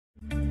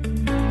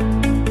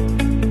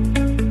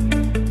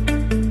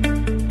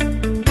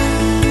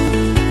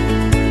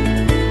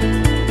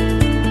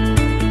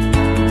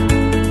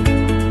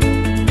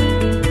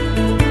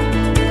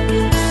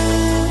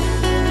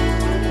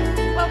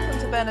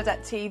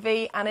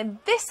TV, and in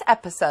this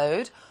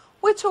episode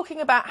we're talking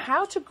about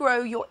how to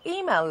grow your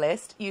email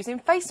list using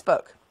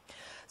Facebook.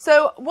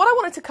 So what I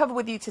wanted to cover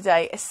with you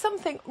today is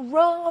something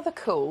rather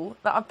cool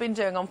that I've been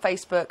doing on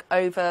Facebook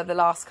over the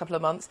last couple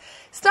of months.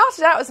 It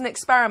started out as an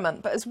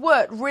experiment but has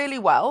worked really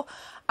well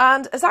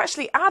and has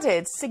actually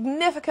added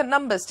significant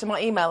numbers to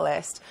my email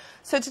list.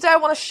 So today I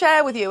want to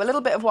share with you a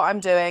little bit of what I'm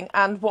doing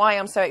and why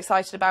I'm so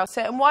excited about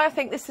it and why I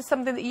think this is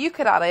something that you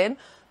could add in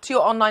to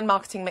your online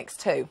marketing mix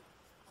too.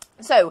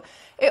 So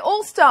it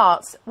all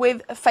starts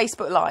with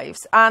Facebook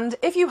Lives, and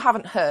if you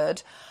haven't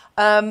heard,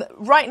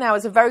 right now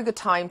is a very good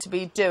time to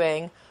be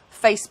doing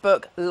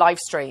Facebook live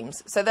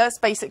streams. So that's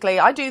basically,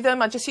 I do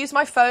them, I just use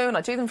my phone,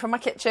 I do them from my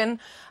kitchen,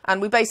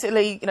 and we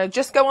basically,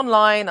 just go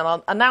online and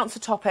I'll announce a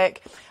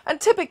topic. And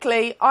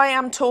typically I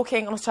am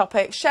talking on a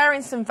topic,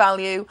 sharing some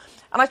value,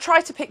 and I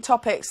try to pick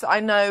topics that I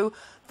know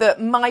that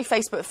my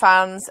Facebook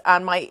fans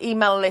and my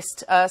email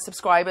list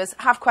subscribers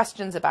have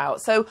questions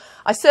about. So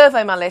I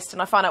survey my list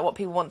and I find out what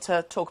people want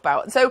to talk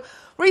about. And so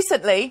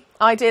recently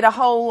I did a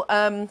whole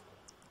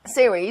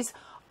series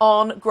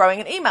on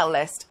growing an email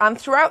list, and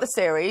throughout the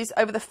series,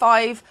 over the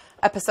 5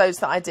 episodes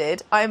that I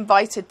did, I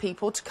invited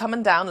people to come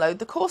and download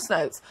the course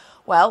notes.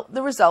 Well,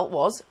 the result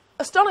was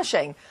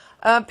astonishing.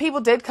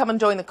 People did come and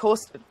join the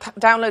course,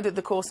 downloaded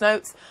the course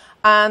notes,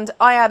 and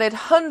I added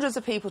hundreds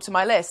of people to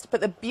my list. But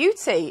the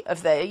beauty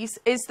of these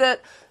is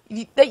that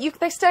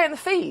they stay in the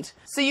feed.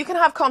 So you can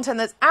have content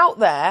that's out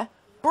there,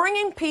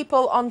 bringing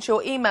people onto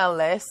your email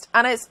list,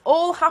 and it's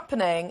all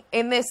happening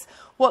in this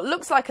what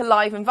looks like a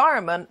live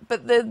environment,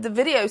 but the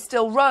video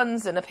still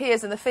runs and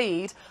appears in the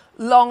feed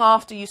long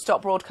after you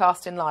stop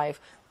broadcasting live.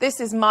 This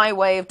is my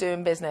way of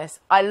doing business.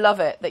 I love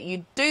it that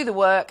you do the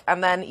work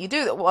and then you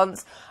do it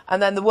once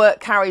and then the work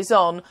carries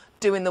on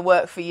doing the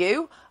work for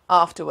you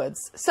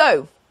afterwards.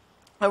 So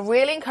I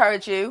really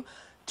encourage you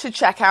to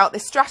check out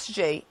this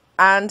strategy,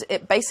 and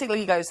it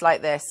basically goes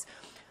like this.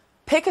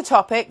 Pick a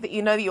topic that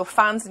you know that your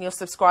fans and your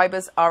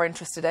subscribers are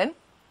interested in.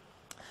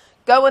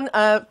 Go and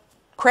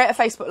create a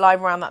Facebook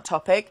Live around that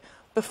topic.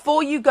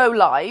 Before you go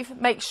live,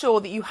 make sure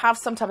that you have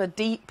some type of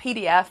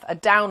PDF, a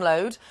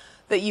download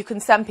that you can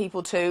send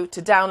people to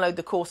download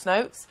the course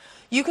notes.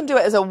 You can do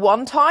it as a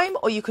one-time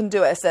or you can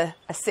do it as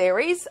a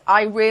series.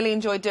 I really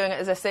enjoyed doing it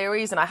as a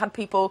series, and I had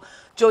people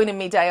joining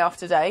me day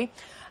after day.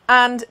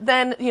 And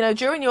then,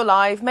 during your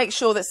live, make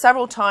sure that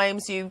several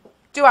times you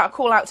do a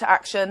call out to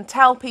action,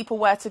 tell people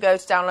where to go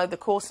to download the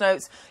course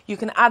notes. You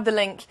can add the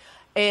link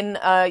in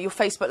your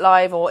Facebook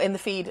Live or in the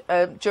feed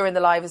during the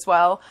live as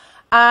well.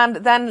 And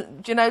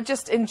then,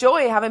 just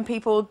enjoy having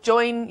people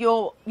join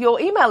your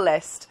email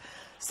list.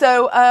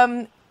 So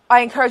I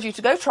encourage you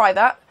to go try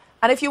that.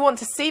 And if you want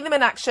to see them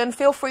in action,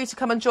 feel free to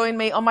come and join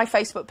me on my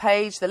Facebook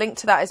page. The link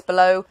to that is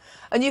below.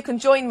 And you can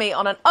join me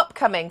on an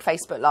upcoming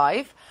Facebook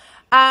Live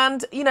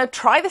and,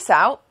 try this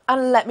out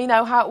and let me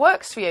know how it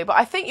works for you. But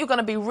I think you're going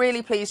to be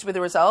really pleased with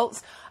the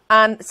results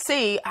and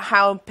see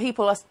how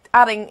people are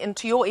adding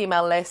into your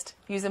email list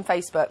using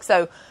Facebook.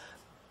 So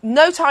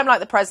no time like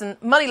the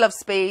present. Money loves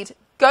speed.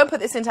 Go and put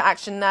this into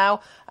action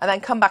now and then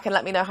come back and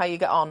let me know how you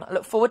get on. I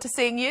look forward to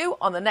seeing you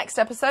on the next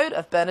episode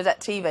of Bernadette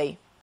TV.